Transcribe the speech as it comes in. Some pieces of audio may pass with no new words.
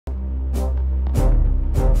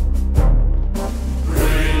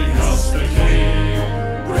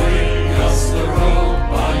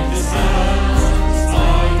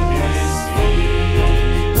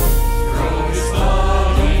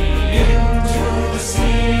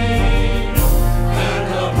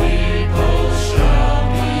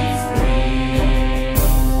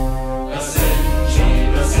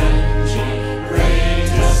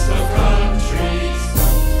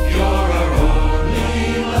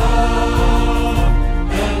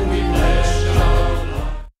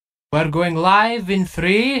We're going live in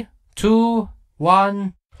 3, 2,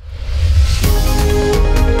 1.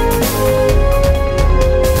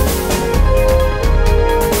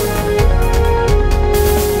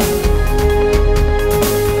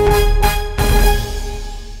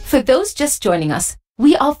 For those just joining us,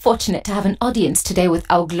 we are fortunate to have an audience today with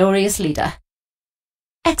our glorious leader.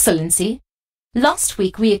 Excellency, last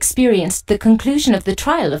week we experienced the conclusion of the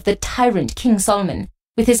trial of the tyrant King Solomon,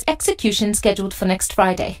 with his execution scheduled for next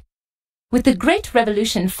Friday. With the Great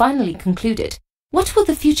Revolution finally concluded, what will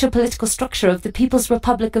the future political structure of the People's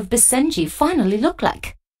Republic of Basenji finally look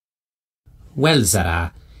like? Well,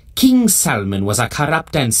 Zara, King Solomon was a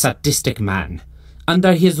corrupt and sadistic man.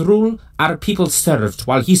 Under his rule, our people served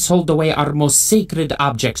while he sold away our most sacred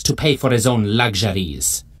objects to pay for his own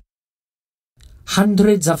luxuries.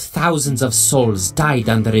 Hundreds of thousands of souls died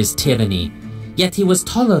under his tyranny, yet he was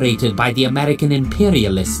tolerated by the American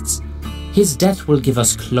imperialists. His death will give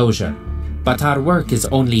us closure, but our work is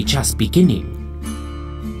only just beginning.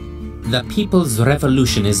 The People's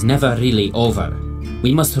Revolution is never really over.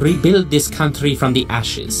 We must rebuild this country from the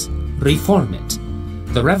ashes, reform it.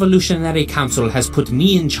 The Revolutionary Council has put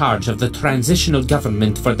me in charge of the transitional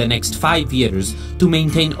government for the next 5 years to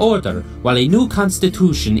maintain order while a new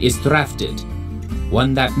constitution is drafted,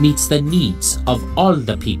 one that meets the needs of all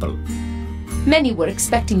the people. Many were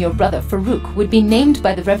expecting your brother Farouk would be named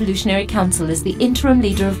by the Revolutionary Council as the interim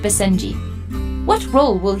leader of Basenji. What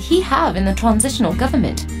role will he have in the transitional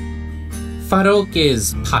government? Farouk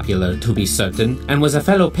is popular, to be certain, and was a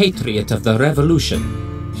fellow patriot of the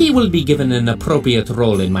revolution. He will be given an appropriate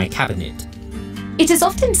role in my cabinet. It is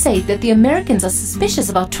often said that the Americans are suspicious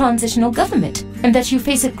about transitional government and that you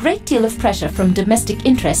face a great deal of pressure from domestic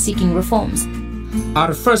interests seeking reforms.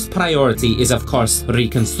 Our first priority is, of course,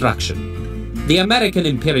 reconstruction. The American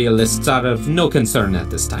imperialists are of no concern at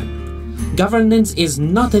this time. Governance is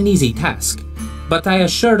not an easy task, but I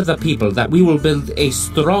assure the people that we will build a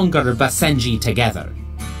stronger Basenji together.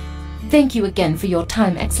 Thank you again for your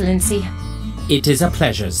time, Excellency. It is a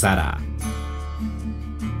pleasure, Zara.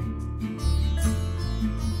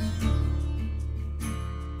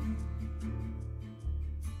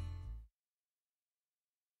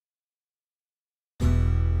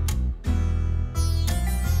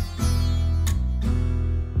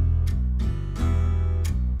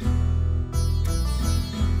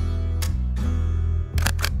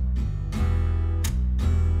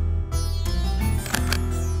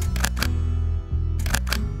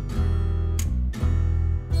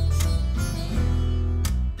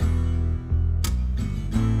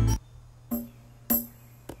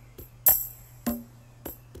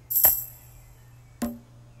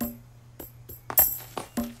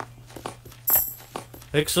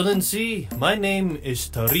 Excellency, my name is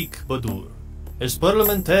Tariq Badur. As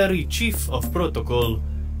Parliamentary Chief of Protocol,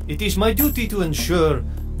 it is my duty to ensure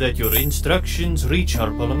that your instructions reach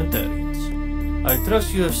our parliamentarians. I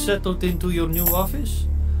trust you have settled into your new office?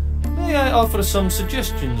 May I offer some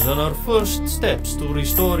suggestions on our first steps to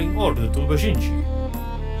restoring order to Basenji?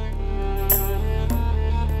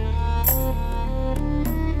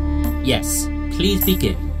 Yes, please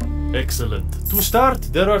begin. Excellent. To start,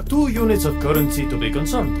 there are 2 units of currency to be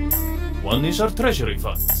concerned with. One is our treasury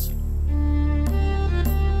funds,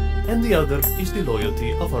 and the other is the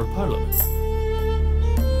loyalty of our parliament.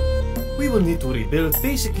 We will need to rebuild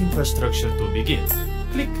basic infrastructure to begin.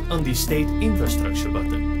 Click on the State Infrastructure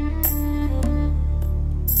button.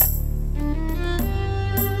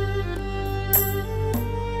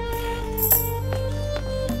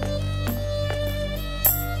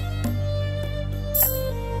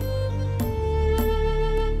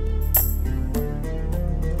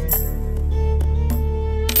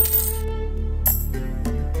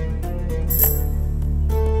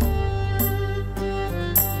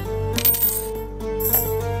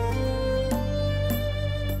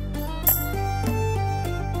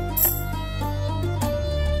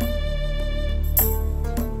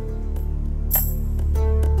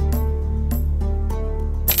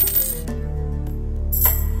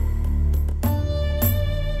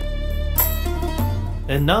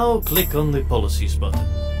 And now click on the Policies button.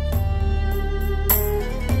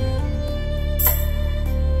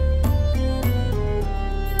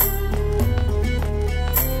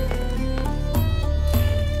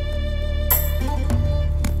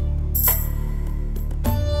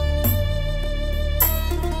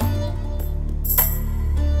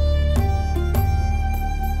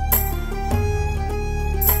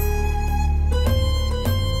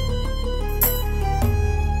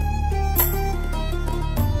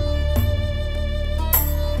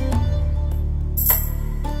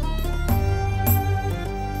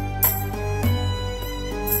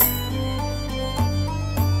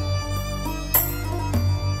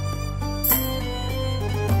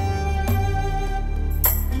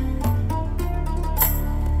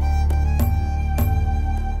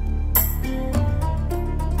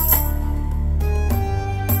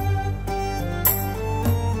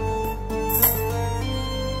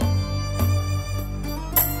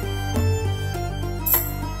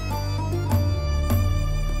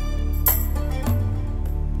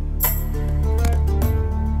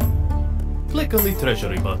 click on the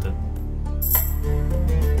treasury button.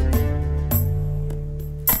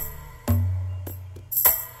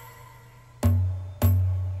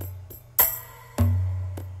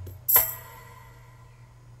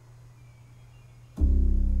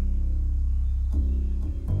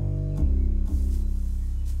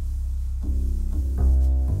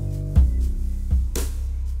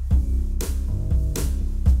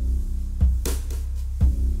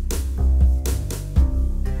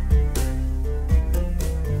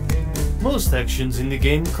 Most actions in the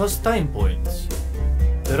game cost time points.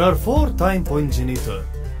 There are 4 time points in a turn.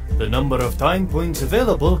 The number of time points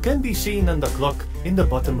available can be seen on the clock in the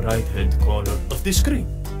bottom right hand corner of the screen.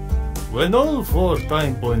 When all 4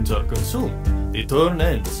 time points are consumed, the turn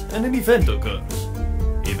ends and an event occurs.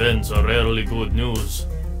 Events are rarely good news.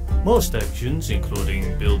 Most actions,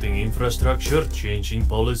 including building infrastructure, changing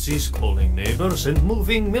policies, calling neighbors, and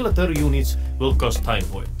moving military units, will cost time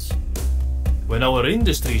points. When our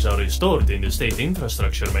industries are restored in the state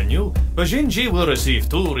infrastructure menu, Basenji will receive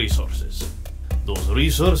 2 resources. Those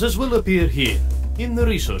resources will appear here, in the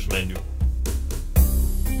resource menu.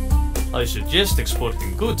 I suggest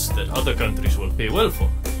exporting goods that other countries will pay well for,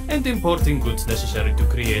 and importing goods necessary to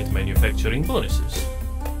create manufacturing bonuses.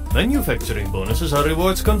 Manufacturing bonuses are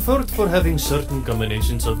rewards conferred for having certain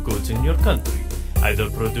combinations of goods in your country, either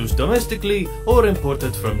produced domestically or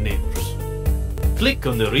imported from neighbors. Click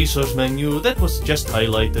on the resource menu that was just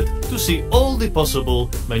highlighted to see all the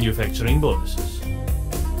possible manufacturing bonuses.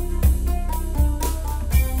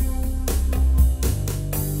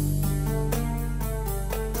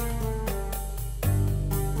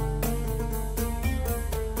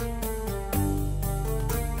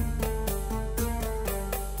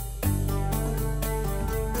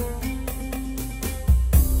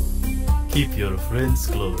 Keep your friends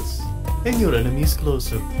close and your enemies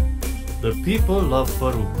closer. The people love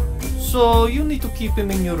Farouk, so you need to keep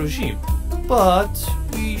him in your regime. But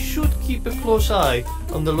we should keep a close eye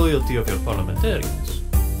on the loyalty of your parliamentarians.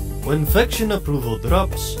 When faction approval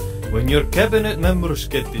drops, when your cabinet members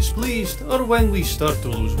get displeased, or when we start to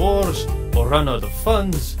lose wars or run out of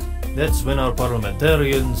funds, that's when our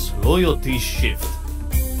parliamentarians' loyalties shift.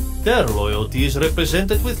 Their loyalty is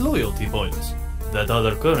represented with loyalty points, that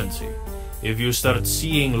other currency. If you start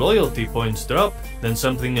seeing loyalty points drop, then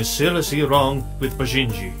something is seriously wrong with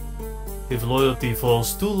Basenji. If loyalty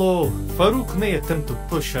falls too low, Farouk may attempt to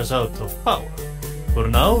push us out of power. For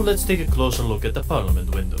now, let's take a closer look at the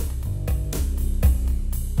parliament window.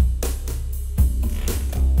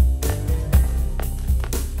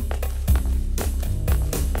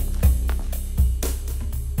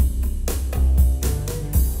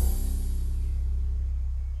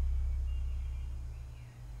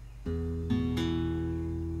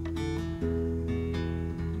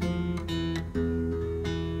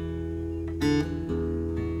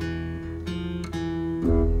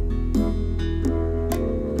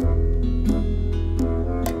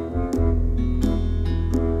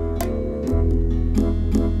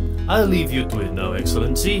 I'll leave you to it now,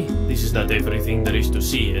 Excellency. This is not everything there is to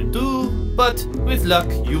see and do, but with luck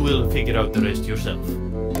you will figure out the rest yourself.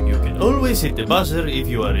 You can always hit the buzzer if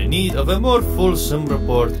you are in need of a more fulsome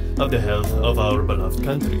report of the health of our beloved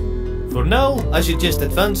country. For now, I suggest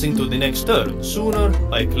advancing to the next turn sooner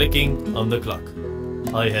by clicking on the clock.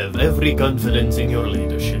 I have every confidence in your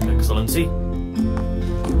leadership, Excellency.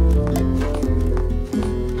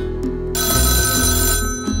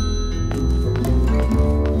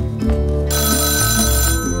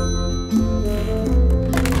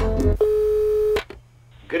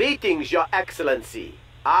 Greetings, Your Excellency.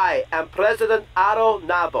 I am President Aro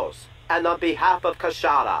Navos, and on behalf of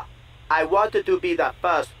Kashara, I wanted to be the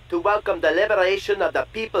first to welcome the liberation of the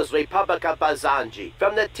People's Republic of Basenji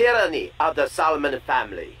from the tyranny of the Salman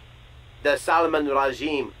family. The Salman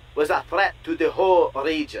regime was a threat to the whole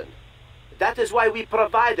region. That is why we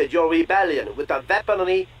provided your rebellion with the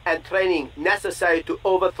weaponry and training necessary to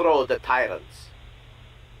overthrow the tyrants.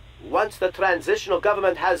 Once the transitional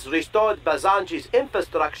government has restored Basenji's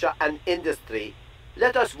infrastructure and industry,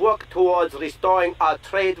 let us work towards restoring our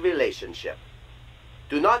trade relationship.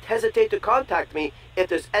 Do not hesitate to contact me if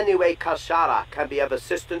there's any way Kashara can be of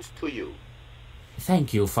assistance to you.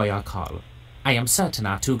 Thank you for your call. I am certain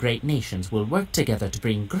our 2 great nations will work together to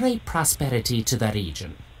bring great prosperity to the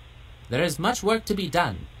region. There is much work to be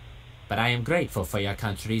done, but I am grateful for your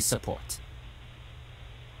country's support.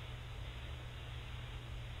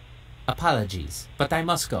 Apologies, but I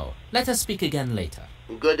must go. Let us speak again later.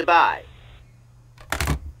 Goodbye.